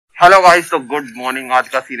Hello guys, तो good morning. आज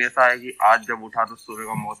का सीन ऐसा है कि आज जब उठा तो सुबह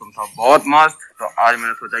का मौसम था बहुत मस्त। तो आज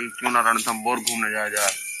मैंने सोचा कि क्यों ना रणथंभौर घूमने जाया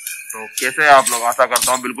जाए। तो कैसे आप लोग, आशा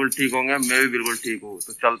करता हूँ बिल्कुल ठीक होंगे। मैं भी बिल्कुल ठीक हूँ।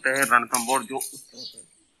 तो चलते हैं रणथंभौर, जो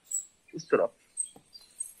उस तरफ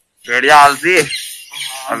भेड़िया आलसी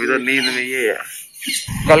अभी तो नींद में ये है।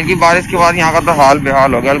 कल की बारिश के बाद यहाँ का तो हाल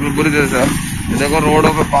बेहाल हो गया बुरी तरह से। देखो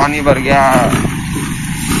रोडों पे पानी भर गया है।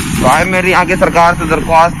 भाई मेरी यहाँ की सरकार से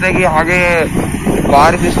दरख्वास्त है कि आगे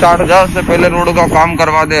बारिश स्टार्ट हो जाए उससे पहले रोड का काम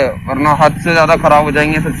करवा दे, वरना हद से ज्यादा खराब हो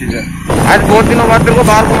जाएंगे सब चीजें। आज बहुत दिनों बाद तेरे को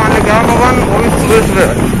बाहर घुमाने गया भगवान, वो भी सुबह सुबह।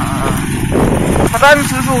 पता है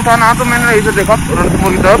सुबह उठाना तो मैंने ऐसे देखा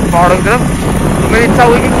रणथंभौर की तरफ, पहाड़ों की तरफ। तो मेरी इच्छा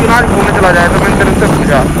हुई कि क्यों ना घूमने चला जाए। तो मैंने तेरे से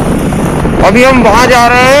पूछा। अभी हम वहां जा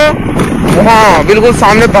रहे हैं, वहाँ बिल्कुल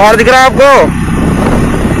सामने पहाड़ दिख रहा है आपको,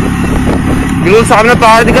 बिल्कुल सामने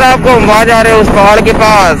पहाड़ दिख रहा है आपको। हम वहां जा रहे हैं उस पहाड़ के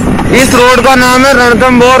पास। इस रोड का नाम है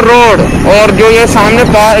रणथंभौर रोड। और जो ये सामने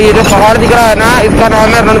ये जो पहाड़ दिख रहा है ना, इसका नाम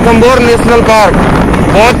है रणथंभौर नेशनल पार्क।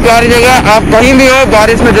 बहुत प्यारी जगह। आप कहीं भी हो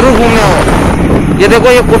बारिश में जरूर घूमने आओ। ये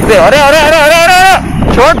देखो ये कुत्ते, अरे अरे अरे अरे अरे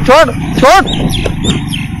छोट छोट छोट।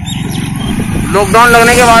 लॉकडाउन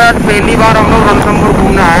लगने के बाद पहली बार हम लोग रणथंभौर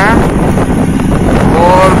घूमने आए हैं।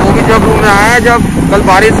 और वो भी जब घूमने आए हैं जब कल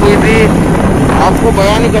बारिश हुई थी। आपको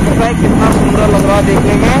बयान नहीं कर सकता है कितना सुंदर लग रहा है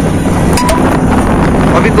देखने में।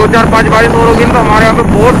 अभी 2-4-5 बारिश और होगी तो हमारे यहाँ पे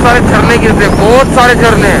बहुत सारे झरने गिरते हैं, बहुत सारे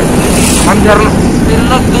झरने। हम झरने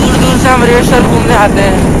लोग दूर दूर से अमृतसर घूमने आते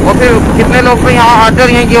हैं। और फिर कितने लोग तो यहाँ आकर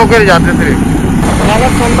यहीं की होकर जाते थे। यहाँ का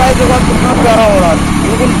सनराइज होगा कितना प्यारा हो रहा है।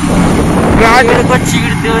 लेकिन मैं आज मेरे को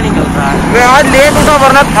चीरते हुए निकल रहा है। मैं आज लेट उठा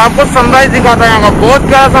वरना आपको सनराइज दिखाता है। यहाँ का बहुत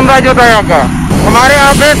प्यारा सनराइज होता है यहाँ का। हमारे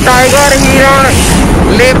यहाँ पे टाइगर, हिरण,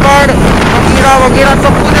 लेपर्ड वगैरह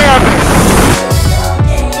सब कुछ है यहाँ पे।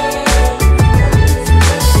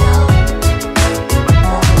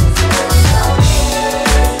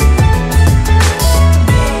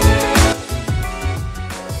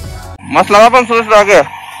 मस्त लगा अपन सोच रहा के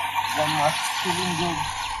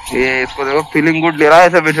ये इसको देखो फीलिंग गुड ले रहा है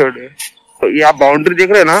ऐसे बैठे बैठे। तो ये आप बाउंड्री देख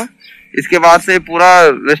रहे हैं ना, इसके बाद से पूरा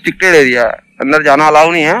रेस्ट्रिक्टेड एरिया है, अंदर जाना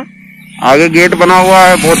अलाउ नहीं है। आगे गेट बना हुआ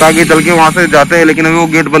है, बहुत आगे चल के वहां से जाते हैं, लेकिन अभी वो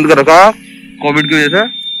गेट बंद कर रखा कोविड की वजह से।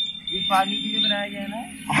 ये पानी के लिए बनाया गया है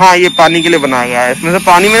ना? हाँ, ये पानी के लिए बनाया गया है। इसमें से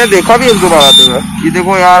पानी मैंने देखा भी एक दो बार आते हुए। ये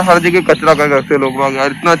देखो यार, हर जगह कचरा कर करते लोग बाग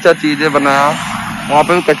यार। इतना अच्छा चीज है बनाया, वहाँ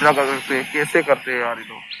पे भी कचरा कर करते। कैसे करते हैं यार ये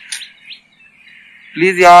लोग।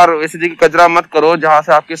 प्लीज यार ऐसी जगह कचरा मत करो जहाँ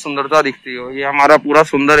से आपकी सुंदरता दिखती हो। ये हमारा पूरा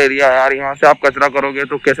सुंदर एरिया है यार, यहाँ से आप कचरा करोगे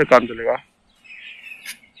तो कैसे काम चलेगा।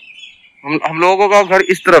 हम लोगों का घर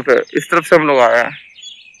इस तरफ है, इस तरफ से हम लोग आए हैं।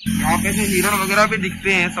 यहाँ पे से हिरण वगैरह भी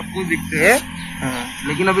दिखते हैं, सब कुछ दिखते हैं।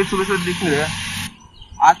 लेकिन अभी सुबह से दिख नहीं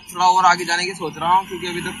रहा। आज थोड़ा और आगे जाने की सोच रहा हूँ, क्योंकि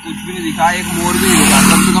अभी तक कुछ भी नहीं दिखा। एक मोर भी नहीं दिखा।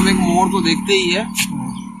 कम से कम एक मोर तो देखते ही है।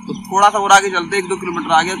 तो थोड़ा सा और आगे चलते, 1-2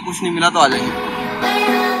 किलोमीटर आगे, कुछ नहीं मिला तो आ जाएंगे।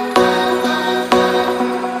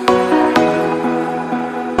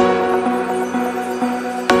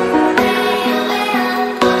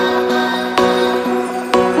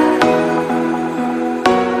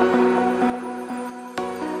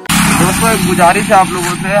 दोस्तों एक गुजारिश है आप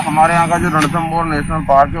लोगों से, हमारे यहाँ का जो रणथंभौर नेशनल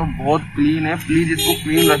पार्क है वो बहुत क्लीन है। प्लीज इसको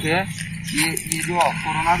क्लीन रखें। ये जो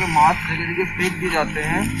कोरोना के मास्क जगह जगह फेंक दिए जाते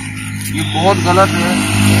हैं, ये बहुत गलत है।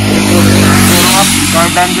 कोरोना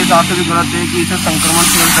गाइडलाइन के हिसाब से भी गलत है कि इसे संक्रमण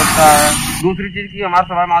फैल सकता है। दूसरी चीज की हमारे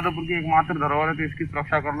सवाई माधोपुर की एकमात्र धरोहर है, तो इसकी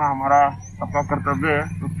सुरक्षा करना हमारा सबका कर्तव्य है।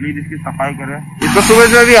 तो प्लीज इसकी सफाई करें। इसको सुबह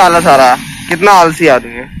से भी आलस आ रहा है, कितना आलसी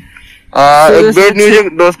आदमी है। एक बेड न्यूज है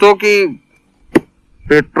दोस्तों की,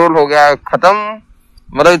 पेट्रोल हो गया खत्म।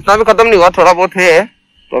 मतलब इतना भी खत्म नहीं हुआ, थोड़ा बहुत है।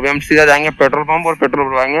 तो अभी हम सीधा जाएंगे पेट्रोल पंप और पेट्रोल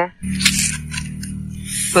भरवाएंगे।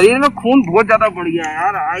 शरीर में खून बहुत ज्यादा बढ़ गया है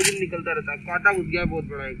यार, आए दिन निकलता रहता है। कांटा घुस गया है बहुत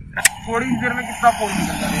बड़ा। थोड़ी देर में कितना खून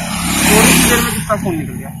निकल गया, थोड़ी देर में कितना खून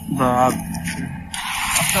निकल गया। अब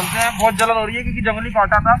चलते हैं, बहुत जलन हो रही है क्योंकि जंगली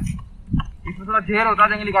कांटा था। इसमें थोड़ा जहर होता है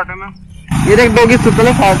जंगली कांटे में। ये देख डॉगी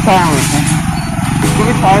सुतले फाड़ता है, इसको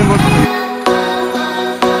भी फाड़ बहुत।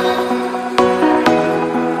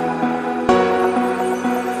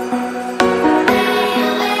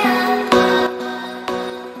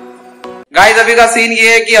 गाइस अभी का सीन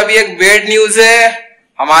ये है कि अभी एक बैड न्यूज है।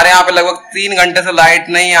 हमारे यहाँ पे लगभग 3 घंटे से लाइट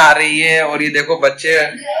नहीं आ रही है। और ये देखो बच्चे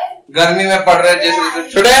गर्मी में पड़ रहे हैं जैसे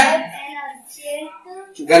छोटे।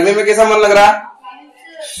 गर्मी में कैसा मन लग रहा है?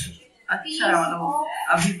 अच्छा,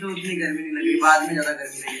 अभी तो उतनी गर्मी नहीं लगी, बाद में ज्यादा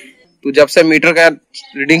गर्मी लगी। तो जब से मीटर का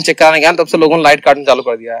रीडिंग चेक कराने गया तब से लोगों ने लाइट काटना चालू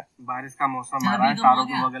कर दिया है। बारिश का मौसम आ रहा है, तारों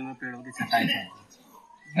के बगल में पेड़ों की छटाई है।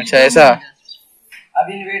 अच्छा ऐसा।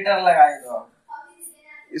 अभी इन्वर्टर लगाए दो,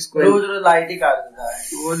 इसको रोज रोज लाइट ही काट देता है,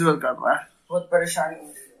 रोज रोज काट रहा है, बहुत परेशानी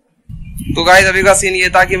होती है। तो गाइस अभी का सीन ये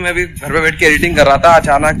था कि मैं भी घर पे बैठ के एडिटिंग कर रहा था।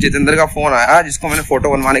 अचानक जितेंद्र का फोन आया, जिसको मैंने फोटो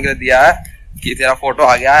बनवाने के लिए दिया है कि तेरा फोटो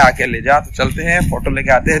आ गया है, आके ले जा। तो चलते हैं, फोटो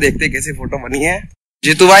लेके आते हैं, देखते हैं कैसी फोटो बनी है।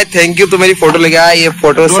 जीतू भाई थैंक यू, तू मेरी फोटो लेके आया। ये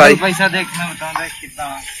फोटो सारी पैसा देख, मैं बताऊं कितना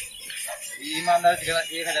ईमानदारी से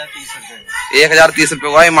 1030 रुपए। 1030 रुपए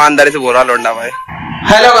हुआ, ईमानदारी से बोल रहा लौंडा भाई।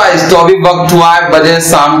 हेलो गाइस, तो अभी वक्त हुआ है बजे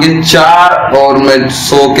शाम के 4 और मैं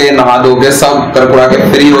सो के नहा धो के सब करकुड़ा के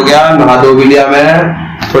फ्री हो गया। नहा धो भी लिया मैं,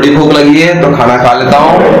 थोड़ी भूख लगी है तो खाना खा लेता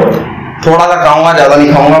हूँ। थोड़ा सा खाऊंगा, ज्यादा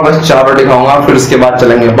नहीं खाऊंगा, बस 4 रोटी खाऊंगा, फिर उसके बाद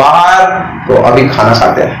चलेंगे बाहर। तो अभी खाना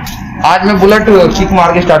खाते हैं। आज मैं बुलेट किक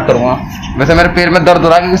मार के स्टार्ट करूंगा। वैसे मेरे पैर में दर्द हो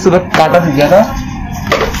रहा है क्योंकि सुबह कांटा सीख गया था।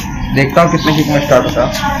 देखता हूँ कितने किक में स्टार्ट होता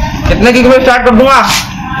है। कितने किक में स्टार्ट कर दूंगा?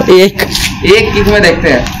 एक किक में देखते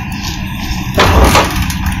हैं।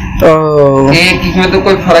 एक किक में तो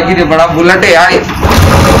कोई फर्क ही नहीं पड़ा। बुलेट है यार।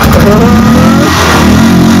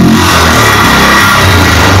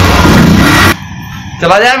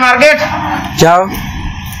 चला जाए मार्केट? जाओ।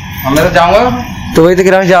 मैं तो जाऊंगा। तो वही तो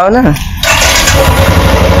गिराओ, जाओ ना।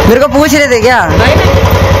 मेरे को पूछ रहे थे क्या? नहीं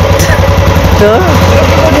तो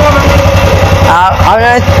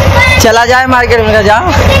चला जाए मार्केट में,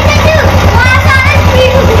 जाओ।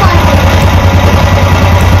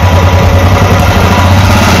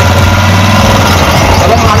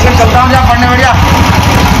 चलो मार्केट चलता हूँ, जा पढ़ने बढ़िया।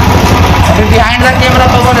 अभी बिहाइंड द कैमरा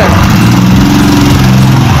पवन है।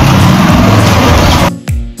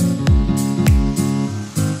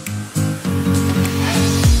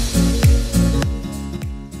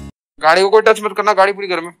 गाड़ी को कोई टच मत करना, गाड़ी पूरी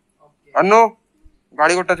घर में। अन्नो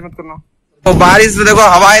गाड़ी को टच मत करना। तो बारिश में देखो,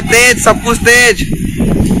 हवाएं तेज, सब कुछ तेज।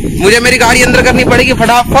 मुझे मेरी गाड़ी अंदर करनी पड़ेगी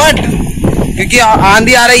फटाफट क्योंकि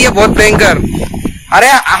आंधी आ रही है बहुत भयंकर। अरे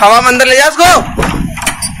हवा में अंदर ले जा इसको,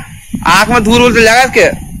 आंख में धूल वूल चल जाएगा इसके।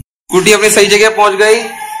 स्कूटी अपनी सही जगह पहुंच गई,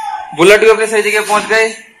 बुलेट भी अपनी सही जगह पहुंच गई,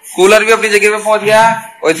 कूलर भी अपनी जगह पे पहुंच गया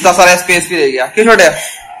और इतना सारा स्पेस भी रह गया। क्यों छोटे?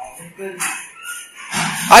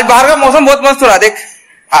 आज बाहर का मौसम बहुत मस्त हो रहा है। देख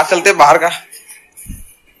आज चलते बाहर का।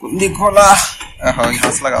 कुंडी खोला,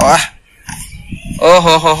 घास लगा हुआ।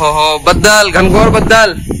 ओहो हो बद्दल, घनघोर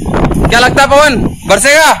बद्दल। क्या लगता है पवन,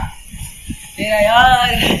 बरसेगा?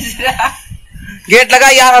 यार गेट लगा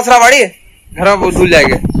यार, हसरा बाड़ी घर में धुल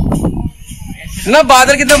जाएंगे ना।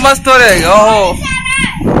 बादल कितने मस्त हो रहे हैं। ओहो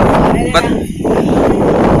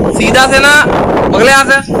सीधा से ना अगले यहाँ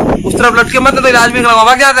से उस तरफ लटके मत, तो इलाज भी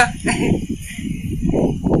भाग जाता है।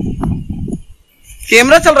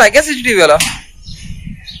 कैमरा चल रहा है क्या सीसीटीवी वाला?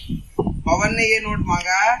 पवन ने ये नोट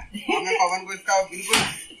मांगा है और मैं पवन को इसका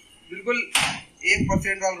बिल्कुल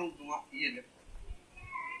 1% वाला रूप दूंगा। ये ले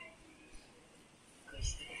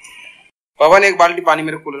पवन, एक बाल्टी पानी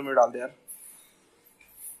मेरे कूलर में डाल दे यार।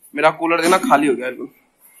 मेरा कूलर देना खाली हो गया बिल्कुल,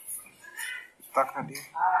 खाली।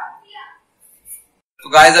 तो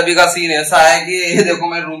गाइस अभी का सीन ऐसा है कि ये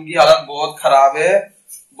देखो मेरे रूम की हालत बहुत खराब है,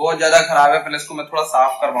 बहुत ज्यादा खराब है। पहले इसको मैं थोड़ा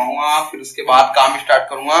साफ करवाऊंगा, फिर उसके बाद काम स्टार्ट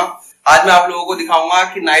करूंगा। आज मैं आप लोगों को दिखाऊंगा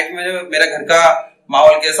कि नाइट में मेरे घर का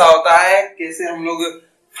माहौल कैसा होता है, कैसे हम लोग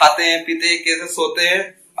खाते हैं पीते हैं, कैसे सोते हैं।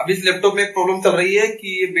 अभी इस लैपटॉप में एक प्रॉब्लम चल रही है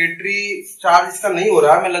कि ये बैटरी चार्ज इसका नहीं हो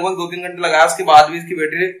रहा है। मैं लगभग 2-3 घंटे लगाया, उसके बाद भी इसकी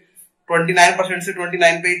बैटरी 29% से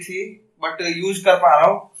 29 पे ही थी, बट यूज कर पा रहा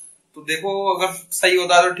हूँ। तो देखो अगर सही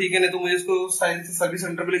होता है तो ठीक है, नहीं तो मुझे इसको सर्विस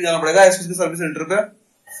सेंटर पे ले जाना पड़ेगा। इसके सर्विस सेंटर पे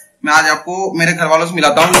मैं आज आपको मेरे घर वालों से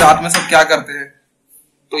मिलाता हूँ रात में सब क्या करते हैं।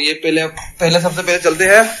 तो ये सबसे पहले चलते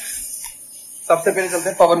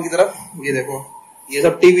हैं पवन की तरफ। ये देखो ये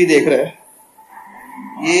सब टीवी देख रहे हैं,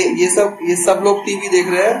 ये सब लोग टीवी देख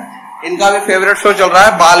रहे हैं। इनका भी फेवरेट शो चल रहा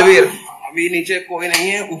है बालवीर। अभी नीचे कोई नहीं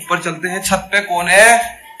है, ऊपर चलते हैं। छत पे कौन है?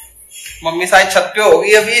 मम्मी शायद छत पे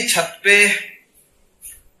होगी। अभी छत पे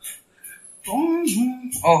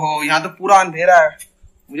ओहो यहाँ तो पूरा अंधेरा है,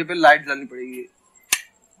 मुझे पहले लाइट जलानी पड़ेगी।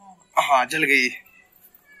 हाँ जल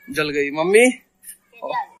गई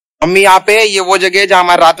मम्मी यहाँ पे। ये वो जगह है जहाँ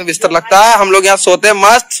हमारे रात में बिस्तर लगता है, हम लोग यहाँ सोते हैं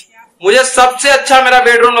मस्त। मुझे सबसे अच्छा मेरा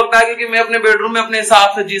बेडरूम लगता है क्योंकि मैं अपने बेडरूम में अपने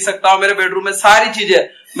हिसाब से जी सकता हूँ। मेरे बेडरूम में सारी चीजें,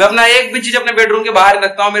 मैं अपना एक भी चीज अपने बेडरूम के बाहर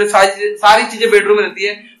रखता हूँ। मेरे सारी चीजें बेडरूम में रहती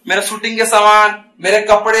है। मेरे शूटिंग के सामान, मेरे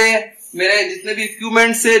कपड़े, मेरे जितने भी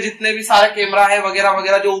इक्विपमेंट्स है, जितने भी सारे कैमरा है वगैरह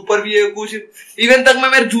वगैरह, जो ऊपर भी है कुछ, इवन तक मैं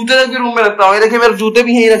मेरे जूते तक भी रूम में रखता हूँ। देखिए मेरे जूते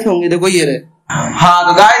भी यहीं रखे होंगे, देखो ये रहे। हाँ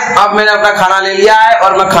तो गाइस अब मैंने अपना खाना ले लिया है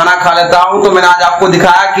और मैं खाना खा लेता हूँ। तो मैंने आज आपको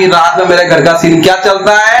दिखाया कि रात में मेरे घर का सीन क्या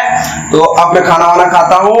चलता है। तो अब मैं खाना वाना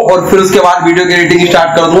खाता हूँ और फिर उसके बाद वीडियो की एडिटिंग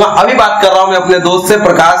स्टार्ट कर दूंगा। अभी बात कर रहा हूँ मैं अपने दोस्त से,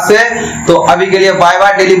 प्रकाश से। तो अभी के लिए बाय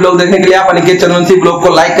बाय। डेली ब्लॉग देखने के लिए आप अनिकेत चंद्रवंशी ब्लॉग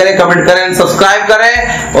को लाइक करें, कमेंट करें, सब्सक्राइब करें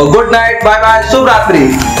और गुड नाइट, बाय बाय, शुभ रात्रि।